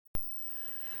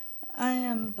I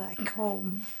am back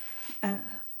home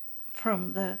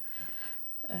from the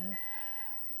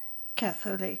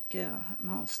Catholic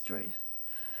monastery,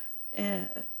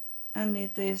 and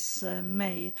it is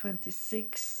May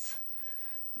 26,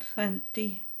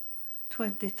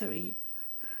 2023,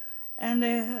 and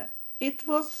it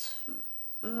was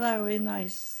very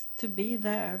nice to be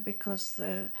there because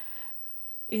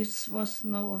it was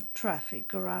no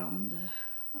traffic around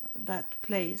that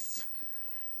place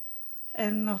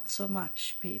and not so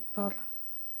much people.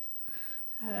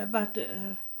 But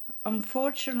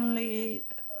unfortunately,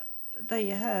 they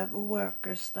have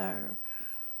workers there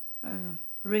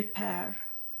repair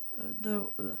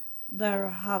their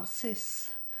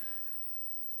houses.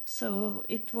 So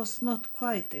it was not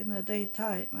quite in the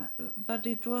daytime, but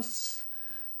it was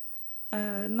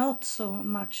not so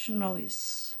much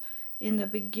noise in the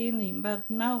beginning. But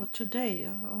now today,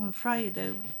 on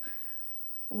Friday,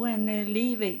 when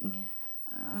leaving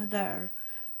there,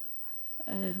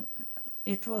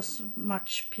 it was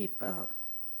much people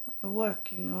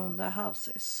working on the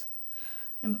houses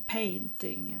and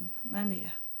painting and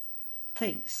many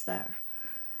things there.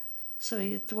 So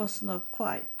it was not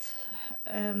quite.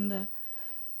 And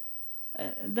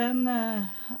then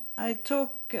I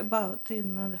talk about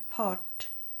in the part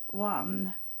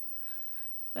 1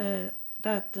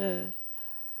 that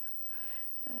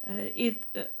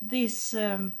this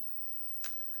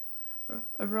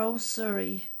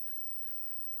rosary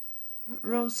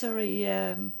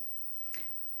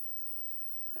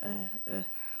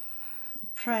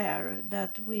prayer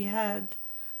that we had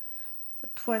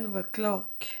at 12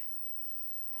 o'clock.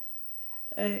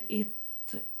 It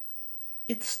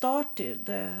started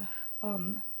the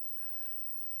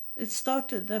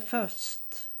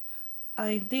first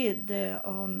I did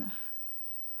on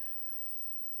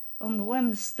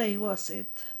Wednesday, was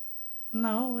it?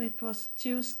 No, it was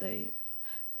Tuesday.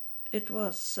 It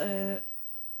was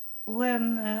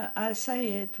when I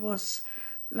say it was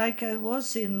like I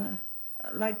was in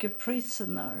like a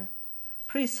prison,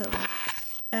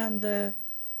 and the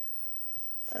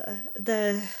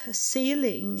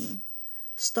ceiling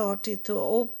started to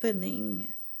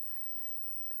opening,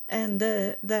 and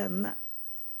then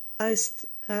I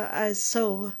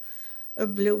saw a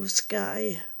blue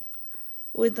sky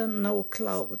with no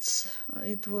clouds.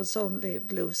 It was only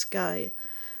blue sky,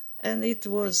 and it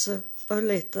was a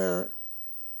little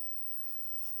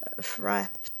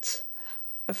frapped,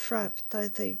 I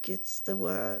think it's the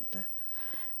word.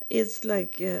 It's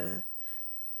like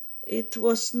it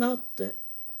was not a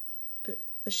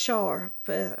sharp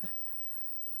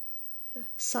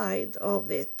side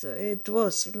of it. It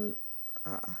was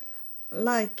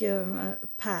like a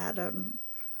pattern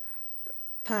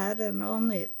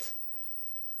on it,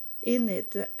 in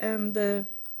it, and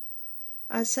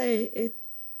I say it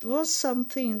was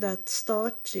something that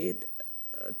started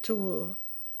to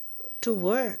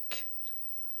work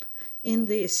in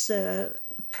this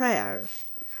prayer.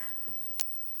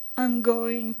 I'm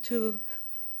going to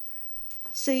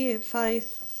see if I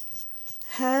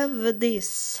have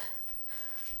this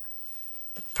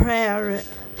prayer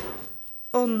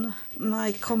on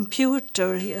my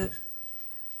computer here,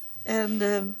 and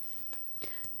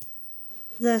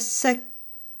the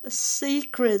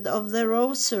secret of the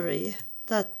rosary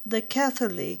that the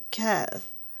Catholic have,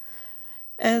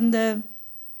 and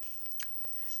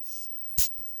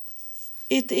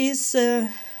it is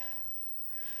the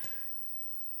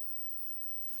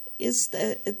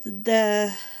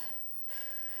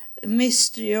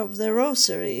mystery of the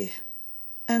rosary,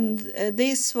 and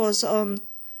this was on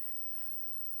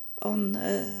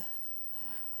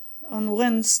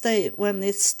Wednesday when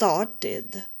it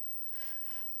started,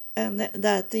 and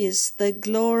that is the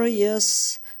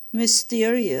glorious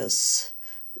mysterious,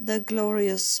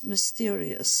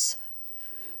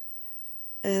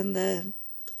 and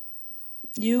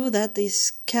you that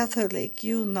is Catholic,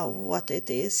 you know what it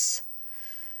is.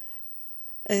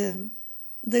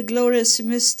 The glorious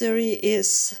mystery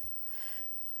is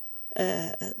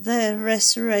the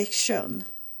resurrection.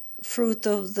 Fruit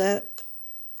of the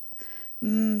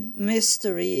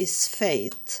mystery is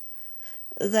faith.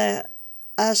 The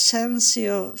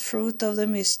ascensio, fruit of the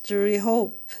mystery,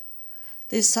 hope.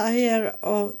 Desire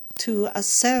to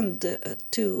ascend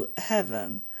to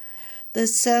heaven.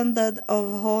 Descended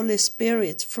of Holy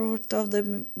Spirit, fruit of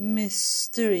the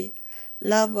mystery,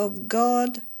 love of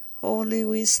God, holy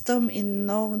wisdom in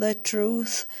know the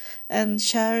truth, and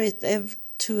charity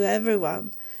to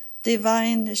everyone,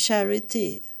 divine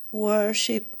charity,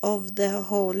 worship of the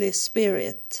Holy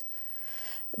Spirit,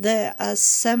 the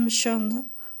Assumption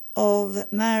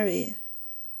of Mary,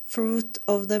 fruit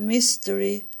of the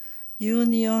mystery,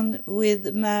 union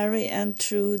with Mary and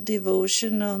true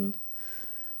devotion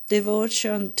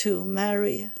to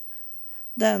Mary.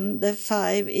 Then the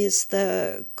 5 is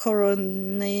the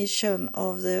coronation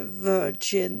of the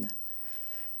Virgin.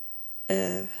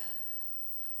 It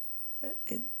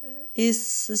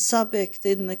is a subject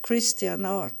in the Christian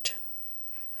art.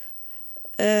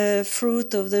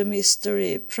 Fruit of the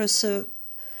mystery,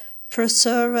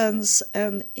 perseverance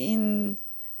and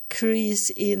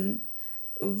increase in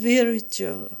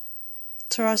virtue,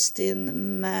 trust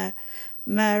in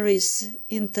Mary's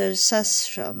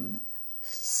intercession.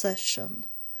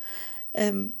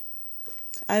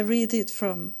 I read it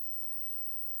from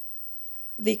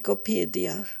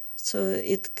Wikipedia, so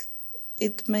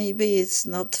it maybe is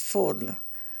not full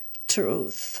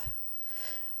truth.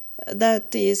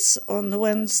 That is on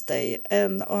Wednesday,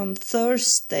 and on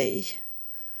Thursday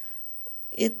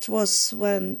it was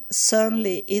when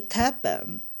suddenly it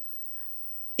happened.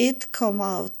 It come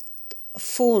out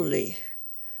fully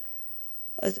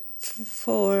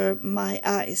for my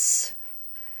eyes,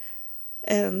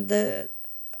 and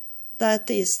that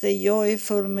is the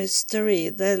joyful mystery,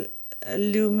 the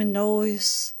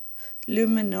luminous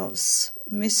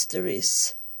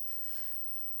mysteries,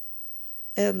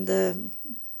 and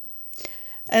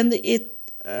it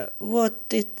what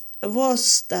it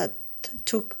was that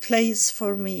took place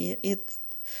for me, it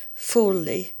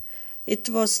fully. It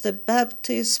was the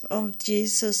baptism of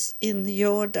Jesus in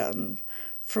Jordan,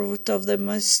 fruit of the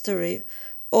mystery,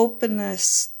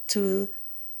 openness to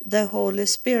the Holy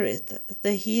Spirit,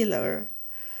 the healer.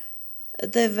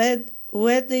 The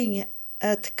wedding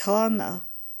at Cana,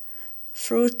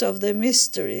 fruit of the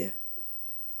mystery,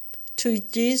 to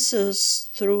Jesus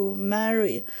through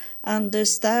Mary,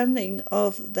 understanding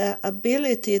of the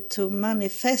ability to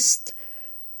manifest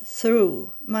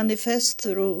through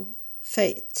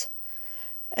faith.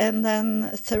 And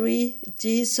then 3,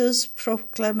 Jesus'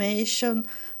 proclamation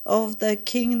of the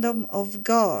kingdom of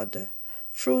God,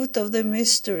 fruit of the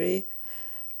mystery,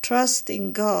 trust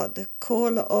in God,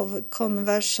 call of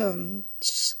conversion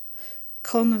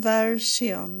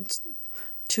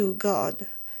to God.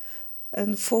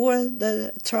 And 4,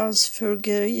 the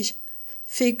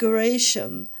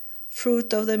transfiguration,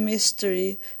 fruit of the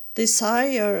mystery,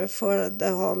 desire for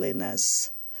the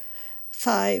holiness.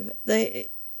 5, the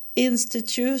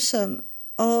institution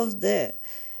of the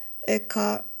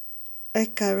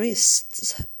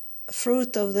Eucharist,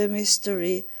 fruit of the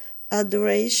mystery,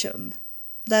 adoration.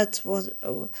 That was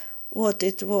what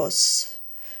it was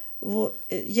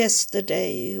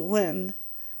yesterday when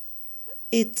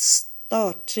it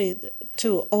started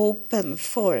to open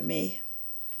for me.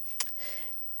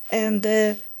 And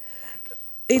it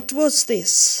was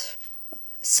this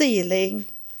ceiling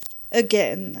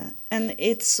again, and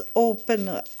it's open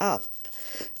up,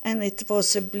 and it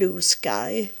was a blue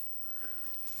sky.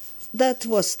 That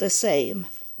was the same,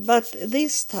 but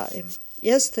this time,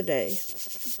 yesterday,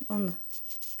 on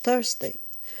Thursday,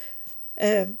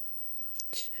 is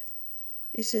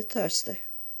it Thursday?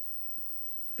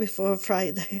 Before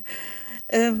Friday.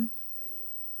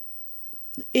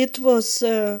 It was,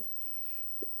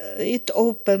 it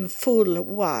opened full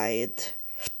wide,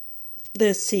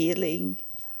 the ceiling,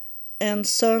 and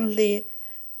suddenly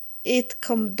it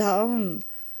come down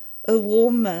a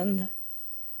woman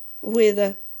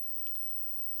with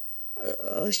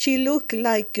she looked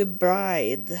like a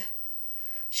bride.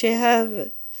 She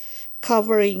have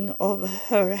covering of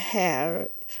her hair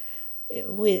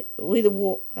with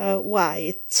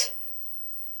white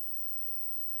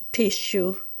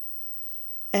tissue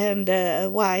and a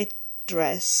white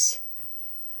dress,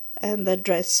 and the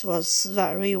dress was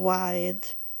very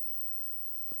wide,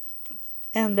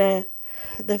 and the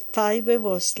fiber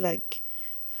was like,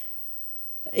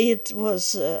 it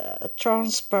was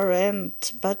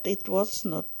transparent, but it was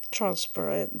not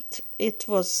transparent. It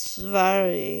was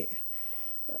very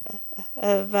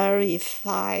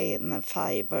fine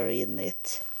fiber in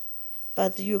it,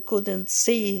 but you couldn't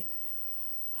see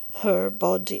her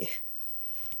body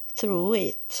through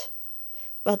it.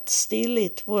 But still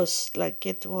it was like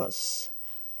it was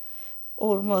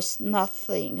almost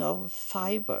nothing of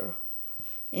fiber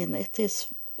in it.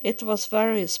 It was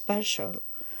very special.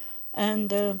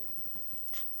 And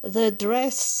the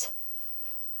dress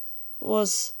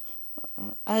was,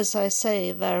 as I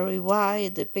say, very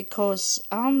wide, because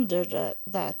under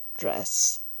that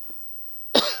dress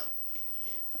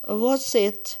was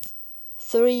it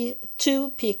two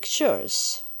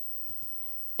pictures.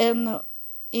 And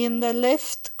in the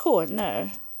left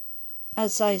corner,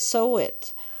 as I saw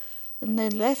it, in the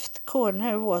left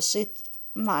corner was it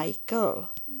Michael,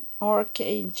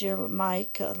 Archangel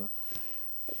Michael,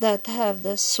 that have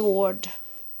the sword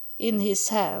in his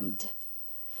hand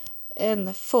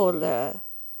and full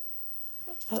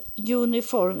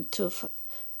uniform to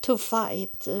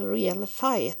fight, a real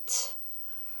fight.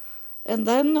 And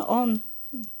then on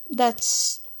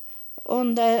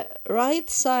the right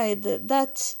side,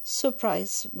 that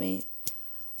surprised me,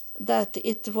 that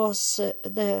it was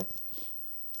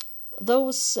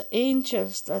those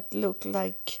angels that look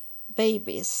like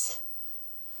babies.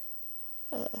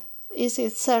 Is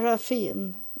it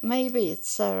seraphim? Maybe it's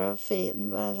seraphim,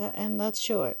 but I'm not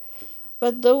sure.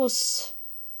 But those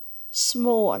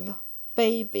small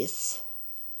babies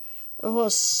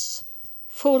was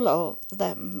full of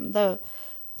them.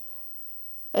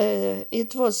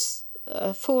 It was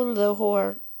full the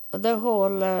whole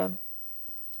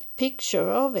picture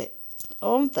of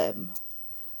them.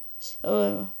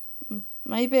 So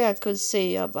maybe I could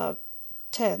see about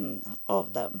 10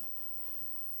 of them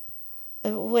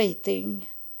waiting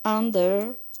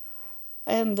under,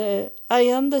 and I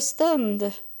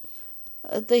understand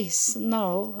this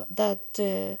now, that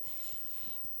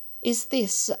is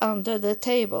this under the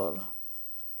table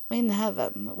in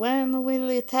heaven? When will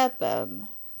it happen?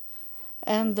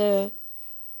 And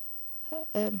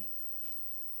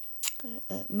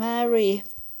Mary,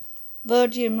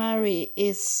 Virgin Mary,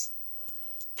 is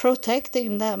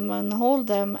protecting them and hold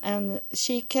them, and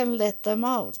she can let them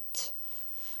out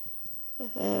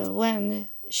when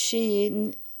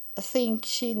she thinks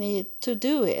she need to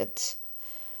do it.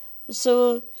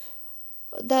 So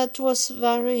that was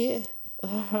very,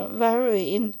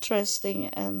 very interesting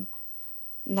and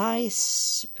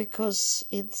nice, because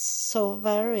it's so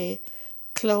very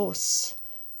close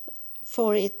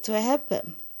for it to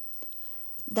happen,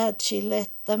 that she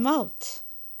let them out.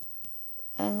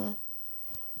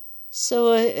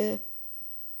 So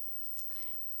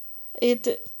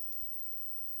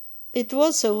it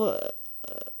was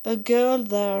a girl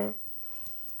there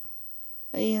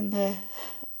in that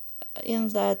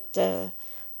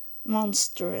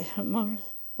monastery,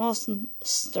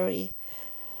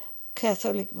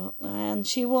 Catholic, and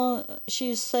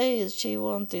she says she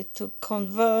wanted to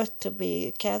convert to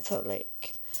be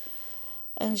Catholic,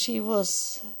 and she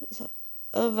was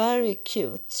a very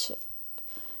cute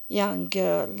young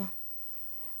girl,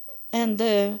 and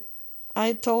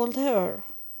I told her,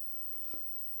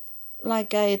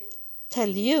 like I tell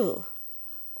you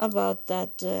about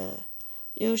that,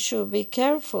 you should be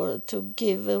careful to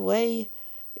give away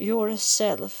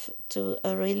yourself to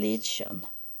a religion,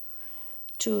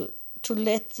 to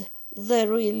let the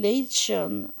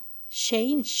religion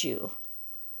change you.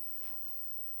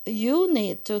 You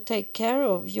need to take care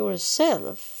of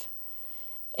yourself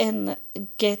and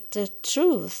get the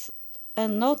truth,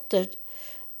 and not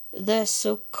the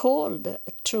so-called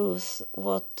truth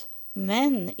what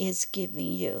man is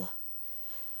giving you.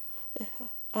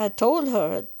 I told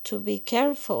her to be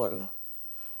careful,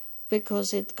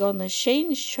 because it's gonna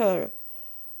change her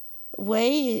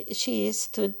way she is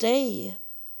today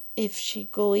if she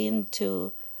go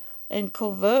into and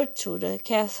convert to the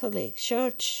Catholic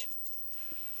Church.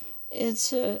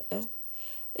 It's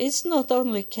not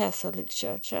only Catholic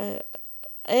Church.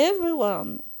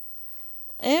 Everyone,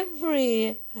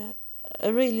 every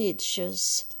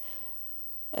religious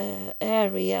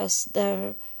areas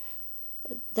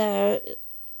there,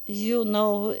 you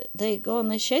know, they're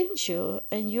gonna change you,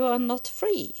 and you are not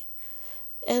free,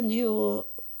 and you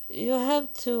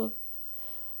have to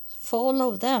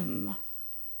follow them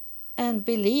and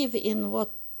believe in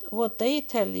what they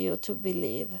tell you to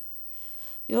believe.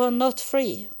 You are not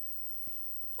free,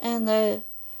 and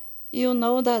you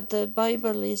know that the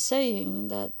Bible is saying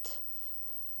that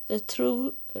the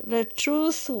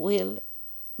truth will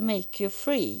make you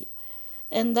free,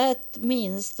 and that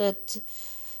means that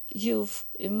you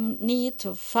need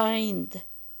to find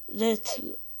the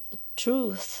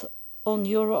truth on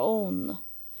your own,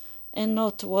 and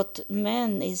not what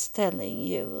man is telling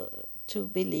you to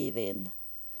believe in.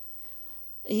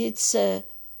 It's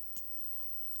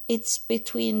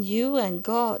between you and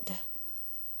God.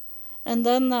 And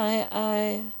then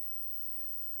I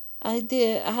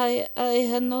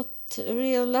had not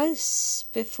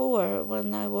realized before,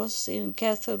 when I was in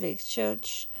Catholic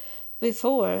Church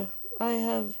before, I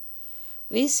have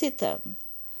visited them,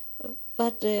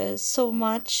 but so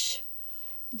much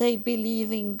they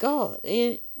believe in God.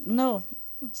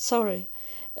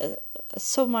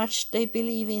 So much they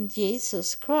believe in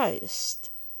Jesus Christ,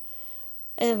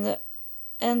 and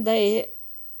they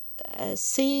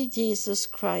see Jesus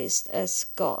Christ as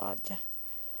God.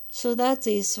 So that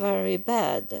is very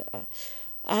bad.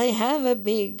 I have a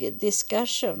big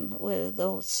discussion with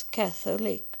those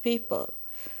Catholic people,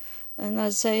 and I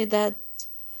say that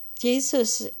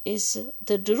Jesus is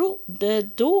the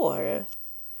door,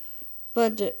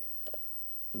 but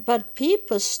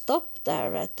people stop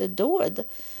there at the door.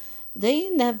 They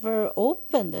never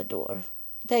open the door.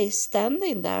 They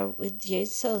standing there with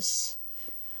Jesus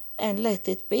and let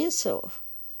it be so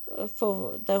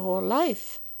for the whole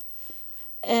life.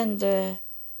 And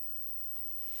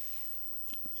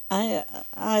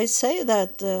I say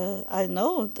that I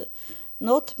know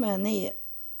not many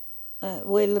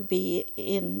will be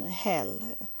in hell.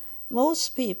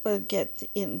 Most people get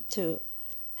into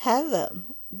heaven,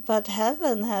 but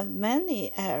heaven have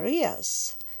many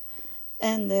areas.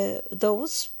 And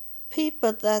those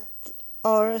people that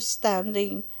are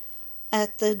standing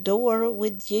at the door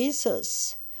with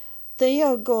Jesus, they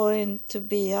are going to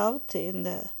be out in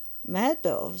the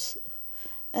meadows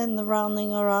and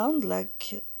running around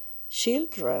like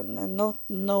children and not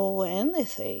know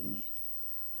anything.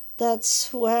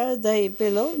 That's where they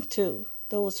belong to,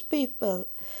 those people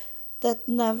that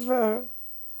never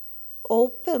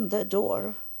open the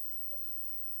door.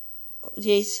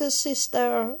 Jesus is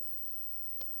there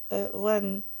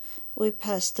when we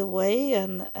passed away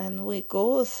and we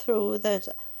go through that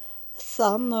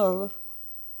tunnel.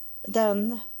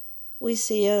 Then we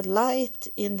see a light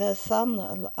in the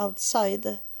tunnel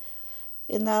outside,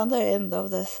 in the other end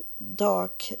of the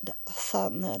dark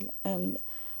tunnel, and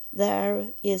there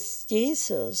is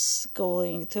Jesus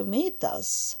going to meet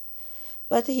us.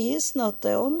 But he is not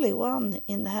the only one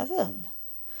in heaven.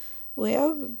 We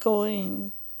are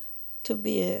going to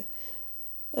be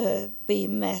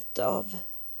met of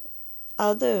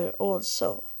other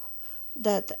also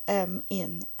that am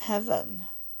in heaven.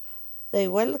 They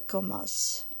welcome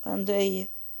us, and they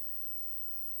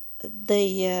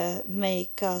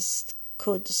make us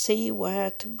could see where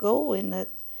to go in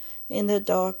the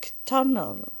dark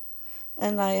tunnel.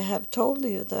 And I have told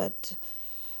you that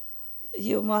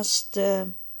you must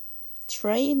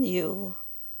train you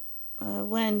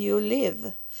when you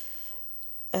live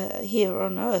here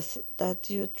on earth, that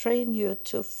you train you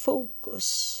to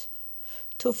focus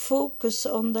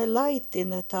on the light in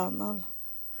the tunnel,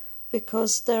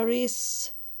 because there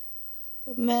is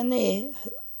many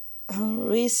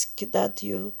risk that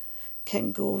you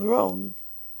can go wrong,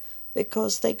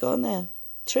 because they're gonna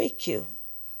trick you.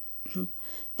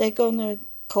 They're gonna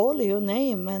call your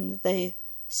name and they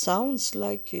sounds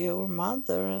like your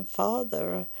mother and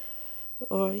father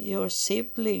or your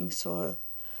siblings,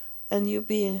 and you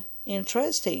be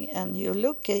interesting and you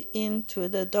look into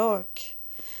the dark,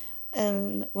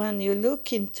 and when you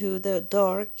look into the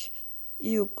dark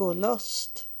you go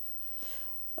lost.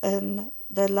 And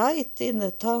the light in the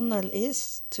tunnel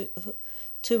is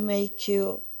to make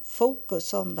you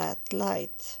focus on that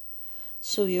light,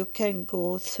 so you can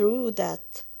go through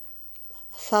that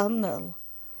tunnel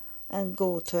and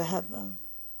go to heaven.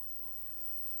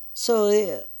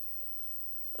 So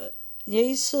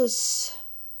Jesus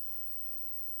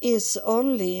is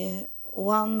only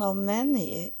one of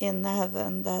many in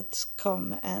heaven that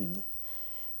come and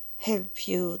help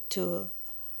you to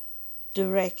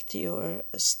direct your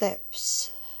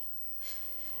steps.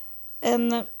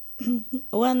 And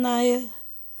when I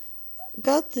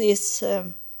got this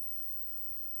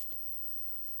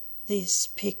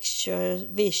picture,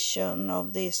 vision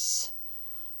of this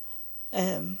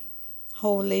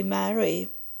Holy Mary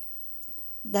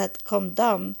that come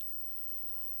down,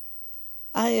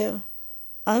 I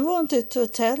wanted to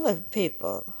tell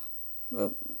people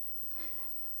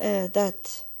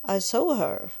that I saw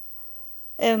her,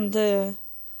 and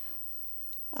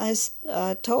I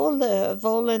told a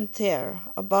volunteer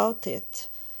about it,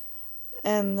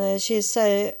 and she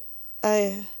said,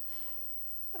 I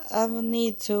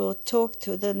need to talk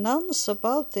to the nuns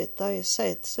about it, I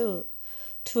said to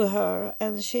her,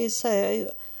 and she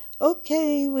said,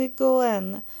 okay, we go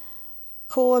and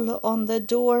call on the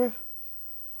door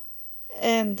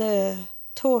and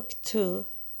talk to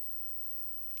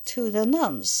the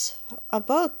nuns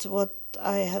about what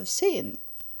I have seen.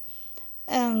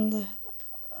 And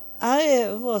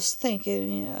I was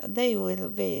thinking they will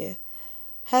be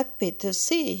happy to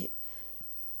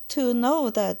know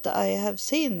that I have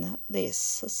seen this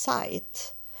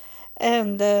sight.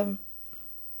 And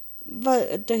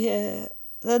but the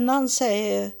nuns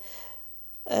say,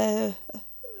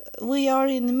 we are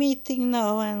in a meeting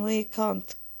now and we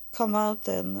can't come out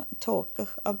and talk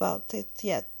about it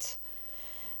yet.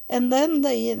 And then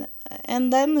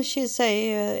she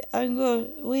say,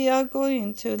 we are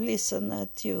going to listen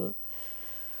at you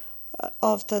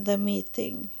after the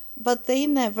meeting. But they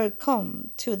never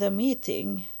come to the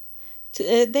meeting.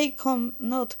 They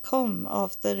not come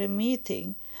after the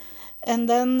meeting. And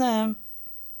then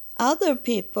other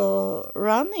people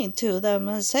running to them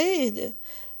and say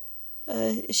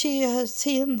she has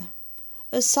seen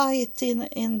a sight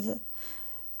in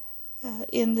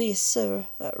this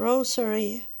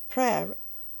rosary prayer,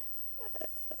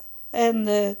 and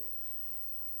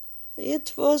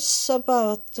it was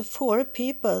about 4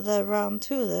 people that ran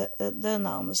to the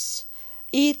nuns,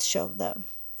 each of them.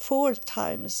 4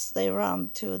 times they ran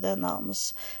to the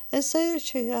nuns and say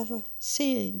she have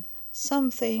seen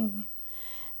something,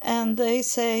 and they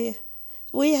say,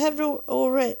 we have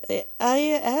already.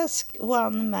 I asked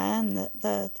one man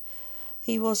that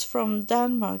he was from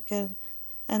Denmark,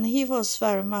 and he was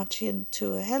very much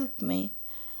into help me,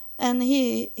 and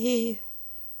he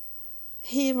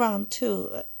ran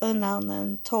to a nun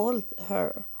and told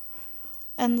her,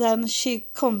 and then she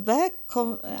come back.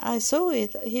 I saw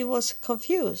it. He was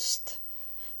confused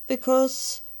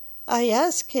because I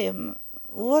asked him,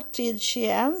 "What did she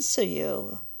answer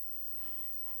you?"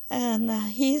 And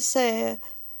he said,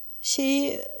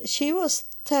 "She was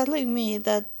telling me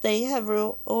that they have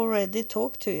already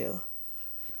talked to you."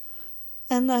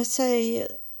 And I say,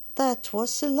 "That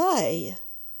was a lie.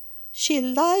 She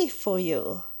lied for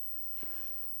you,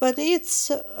 but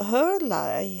it's her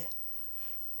lie,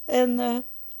 and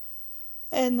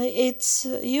it's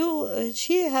you.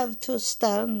 She have to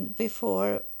stand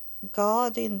before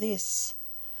God in this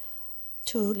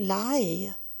to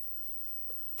lie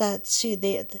that she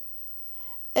did."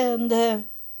 And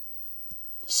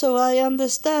so I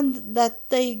understand that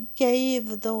they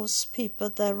gave those people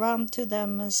that ran to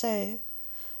them and say,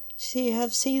 "She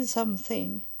have seen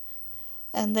something,"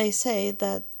 and they say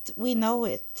that we know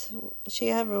it. She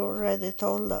have already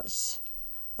told us,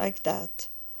 like that.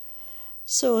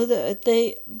 So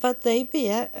they be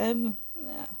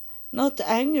not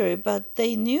angry, but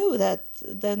they knew that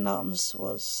the nuns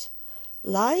was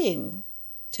lying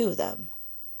to them,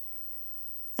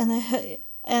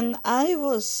 and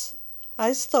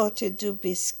I started to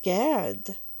be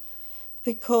scared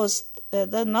because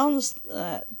the nuns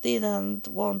didn't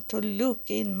want to look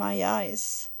in my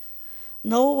eyes.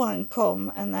 No one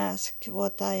come and ask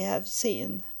what I have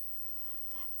seen,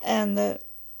 and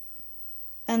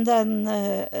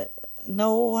then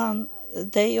no one.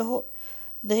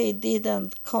 They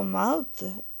didn't come out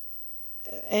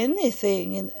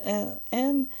anything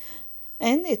and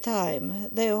any time.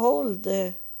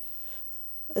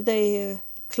 They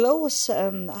close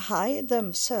and hide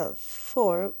themselves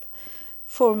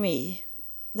for me.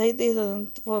 They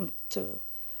didn't want to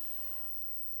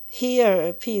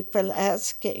hear people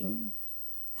asking,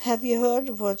 "Have you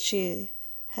heard what she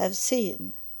have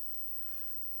seen?"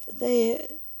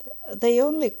 They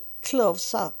only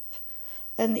close up,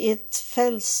 and it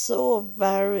felt so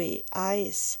very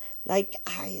like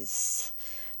ice.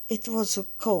 It was so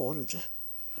cold,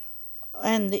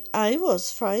 and I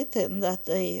was frightened that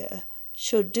they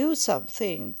should do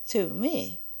something to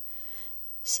me.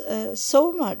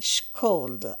 So much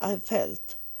cold I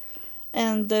felt,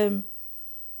 and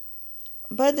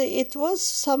but it was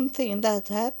something that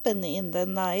happened in the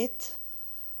night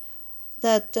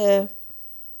that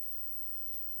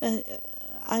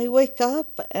I wake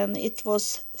up and it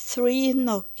was 3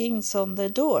 knockings on the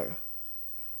door,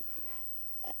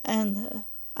 and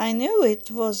I knew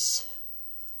it was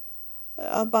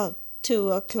about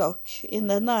 2 o'clock in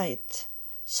the night,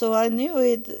 so I knew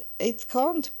it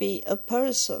can't be a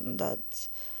person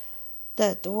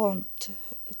that want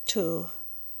to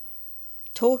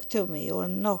talk to me or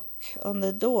knock on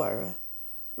the door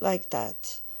like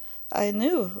that. I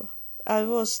knew I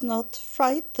was not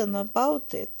frightened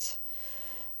about it.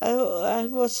 I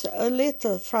was a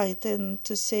little frightened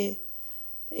to see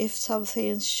if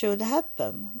something should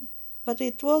happen, but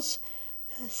it was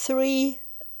 3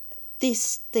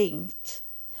 distinct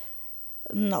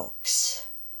knocks.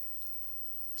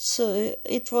 So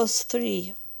it was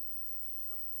 3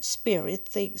 spirit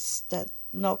things that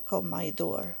knock on my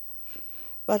door.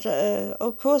 But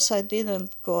of course I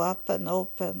didn't go up and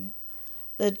open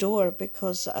the door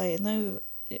because I knew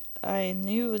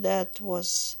that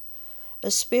was a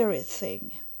spirit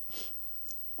thing.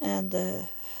 And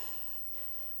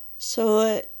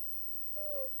so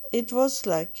it was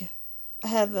like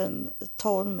heaven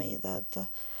told me that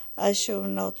I should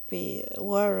not be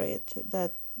worried,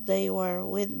 that they were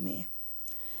with me.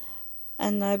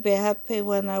 And I'd be happy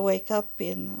when I wake up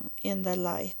in the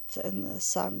light and the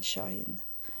sunshine.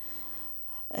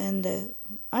 And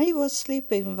I was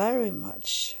sleeping very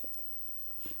much.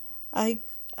 I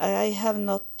have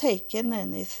not taken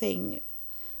anything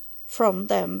from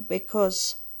them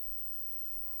because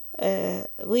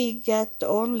we get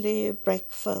only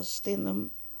breakfast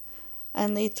and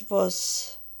it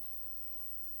was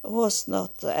was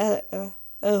not a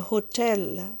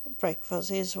hotel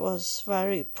breakfast. It was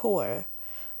very poor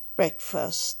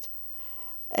breakfast.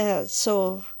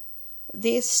 So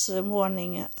this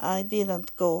morning I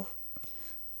didn't go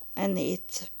and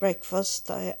eat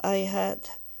breakfast. I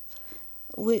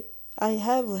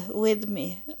have with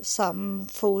me some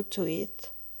food to eat,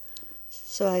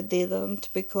 so I didn't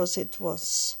because it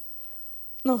was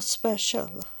not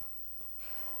special.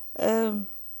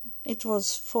 It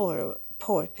was for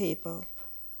poor people,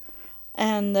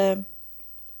 and then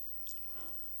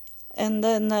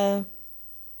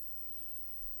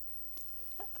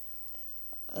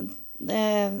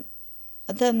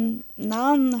the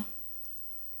nun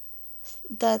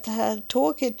that had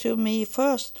talked to me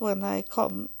first when I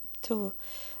come to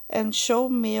and showed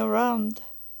me around,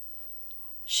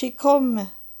 she come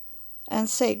and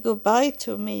say goodbye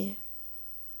to me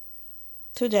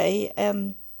today,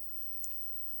 and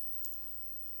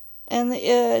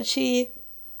she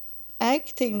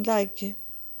acting like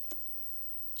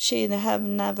she have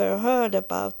never heard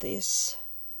about this,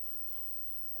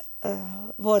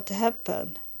 what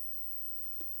happened,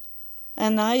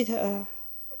 and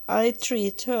I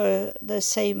treat her the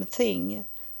same thing,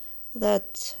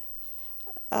 that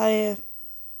I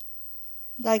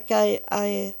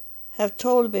have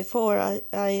told before,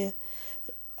 I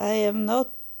am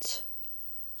not,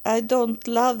 I don't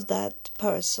love that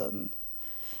person.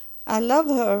 I love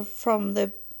her from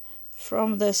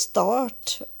the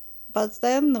start, but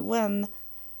then when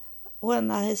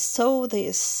I saw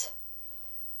this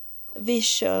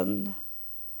vision,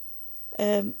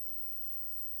 and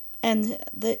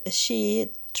she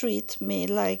treat me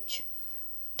like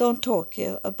don't talk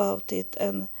about it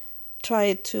and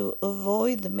try to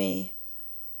avoid me,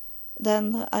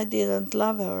 then I didn't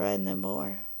love her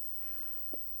anymore.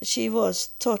 She was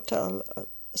total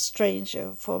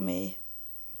stranger for me,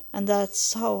 and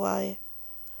that's how I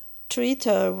treat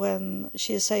her when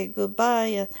she say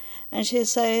goodbye, and she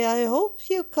say, I hope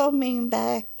you're coming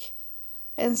back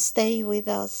and stay with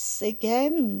us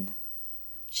again,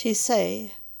 she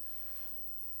say.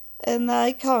 And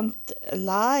I can't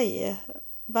lie,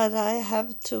 but I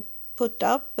have to put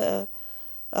up a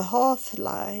half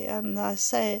lie, and I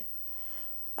say,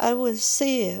 I will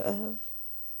see,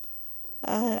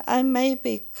 I may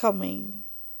be coming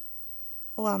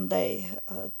one day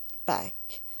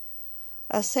back.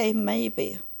 I say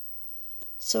maybe,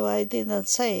 so I didn't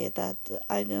say that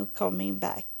I'm coming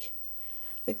back,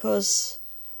 because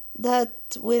that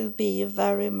will be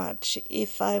very much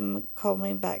if I'm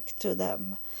coming back to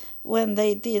them when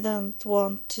they didn't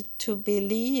want to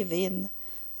believe in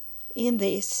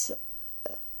this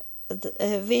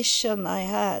vision I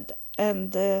had.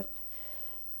 And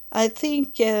I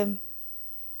think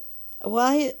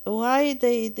why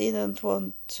they didn't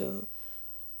want to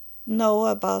know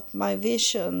about my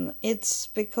vision, it's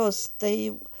because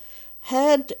they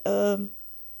had a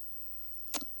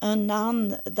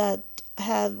nun that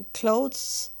had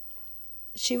clothes.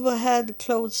 She had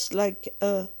clothes like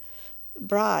a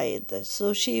bride,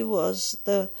 so she was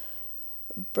the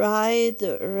bride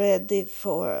ready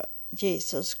for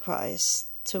Jesus Christ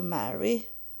to marry.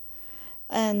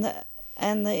 And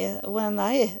when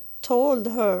I told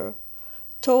the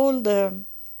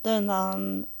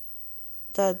nun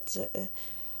that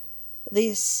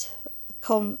this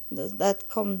come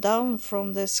down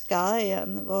from the sky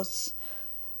and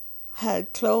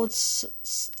had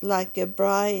clothes like a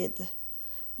bride,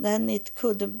 then it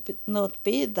could not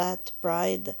be that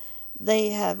bride. They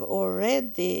have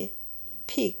already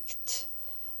picked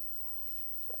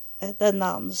the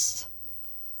nuns,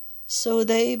 so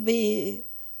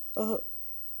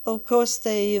of course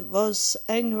they was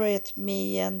angry at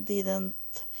me and didn't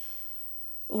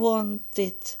want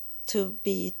it to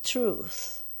be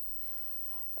truth.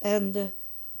 And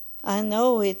I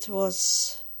know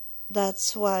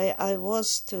that's why I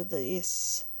was to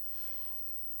this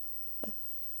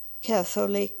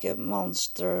Catholic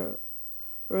monastery,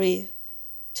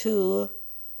 to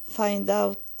find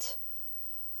out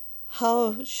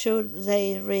how should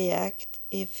they react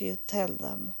if you tell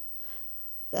them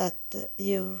that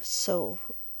you saw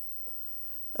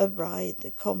a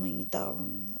bride coming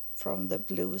down from the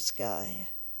blue sky.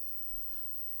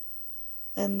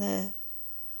 And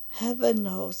heaven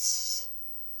knows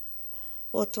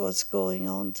what was going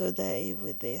on today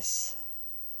with this.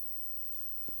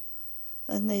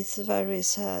 And it's very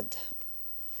sad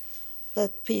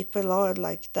that people are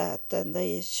like that, and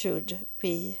they should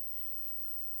be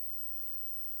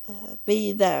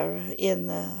there in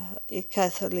a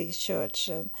Catholic church,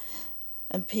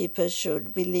 and people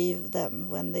should believe them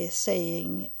when they're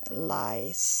saying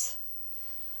lies.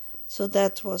 So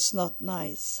that was not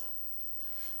nice.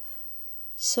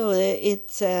 So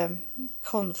it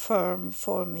confirmed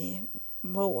for me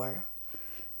more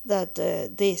that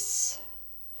this,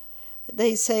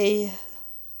 they say,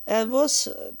 it was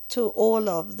to all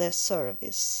of the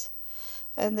service,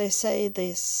 and they say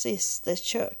this is the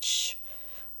church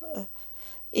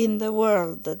in the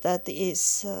world that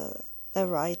is the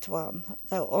right one,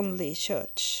 the only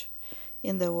church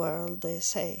in the world, they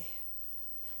say.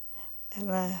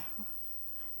 And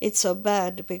it's so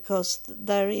bad because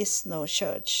there is no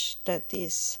church that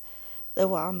is the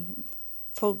one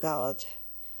for God,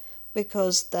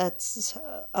 because that's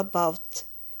about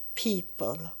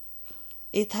people.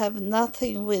 It have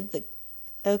nothing with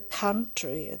a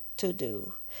country to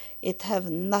do. It have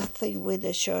nothing with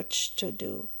the church to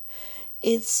do.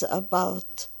 It's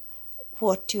about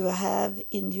what you have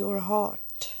in your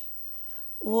heart.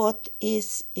 What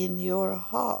is in your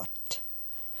heart?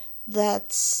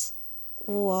 That's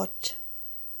what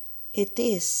it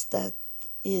is that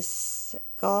is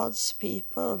God's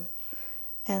people.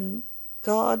 And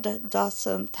God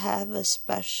doesn't have a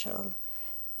special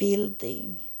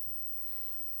building.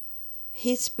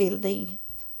 His building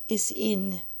is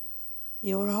in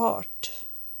your heart.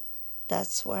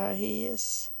 That's where He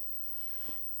is.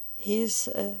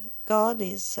 God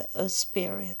is a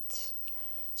spirit,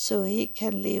 so He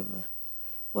can live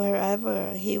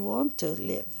wherever He wants to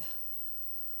live.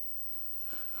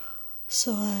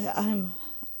 So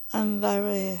I'm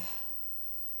very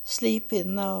sleepy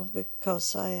now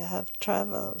because I have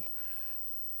traveled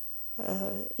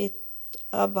it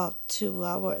about 2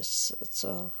 hours,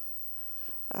 so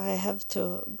I have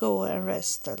to go and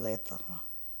rest a little.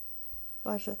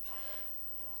 But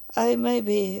I may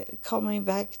be coming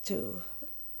back to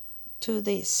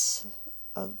this,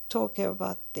 talking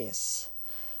about this.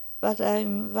 But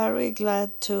I'm very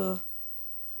glad to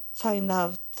find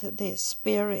out the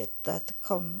spirit that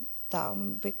come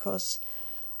down, because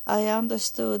I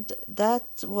understood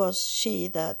that was she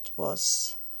that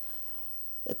was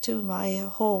to my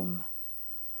home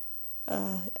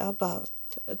about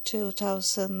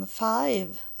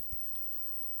 2005,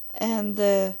 and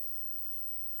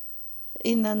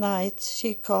in the night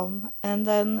she come, and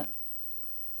then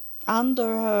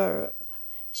under her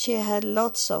she had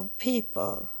lots of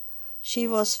people. She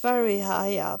was very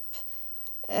high up,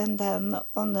 and then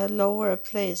on a lower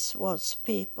place was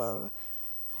people,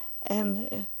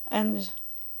 and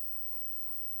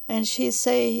she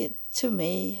said to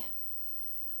me,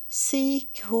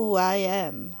 "Seek who I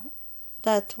am."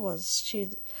 That was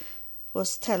she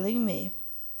was telling me.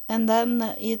 And then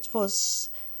it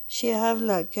was, she have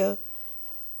like a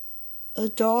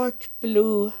dark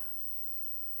blue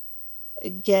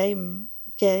games,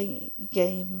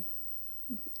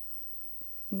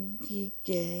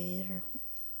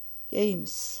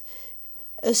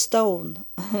 a stone,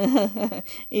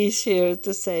 easier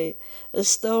to say, a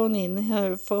stone in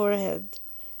her forehead.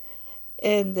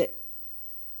 And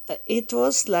it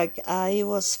was like I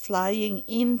was flying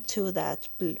into that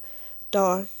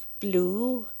dark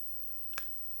blue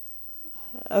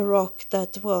rock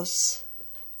that was.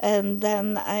 And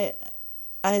then I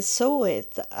saw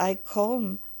it. I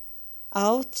come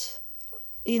out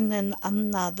in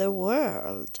another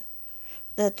world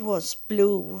that was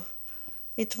blue.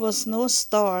 It was no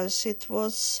stars. It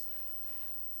was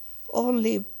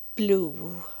only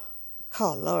blue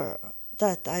color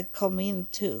that I come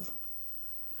into.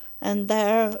 And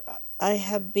there I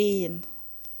have been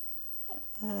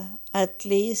at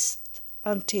least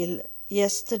until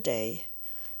yesterday,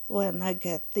 when I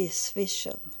get this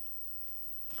vision.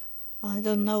 I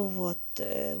don't know what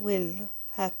will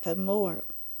happen more.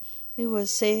 You will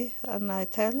see, and I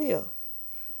tell you.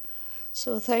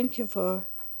 So thank you for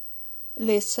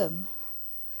listening.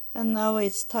 And now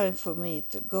it's time for me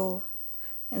to go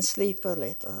and sleep a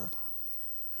little.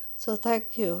 So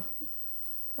thank you.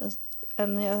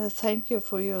 And thank you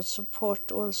for your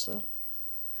support also.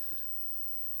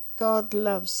 God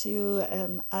loves you,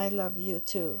 and I love you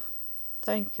too.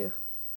 Thank you.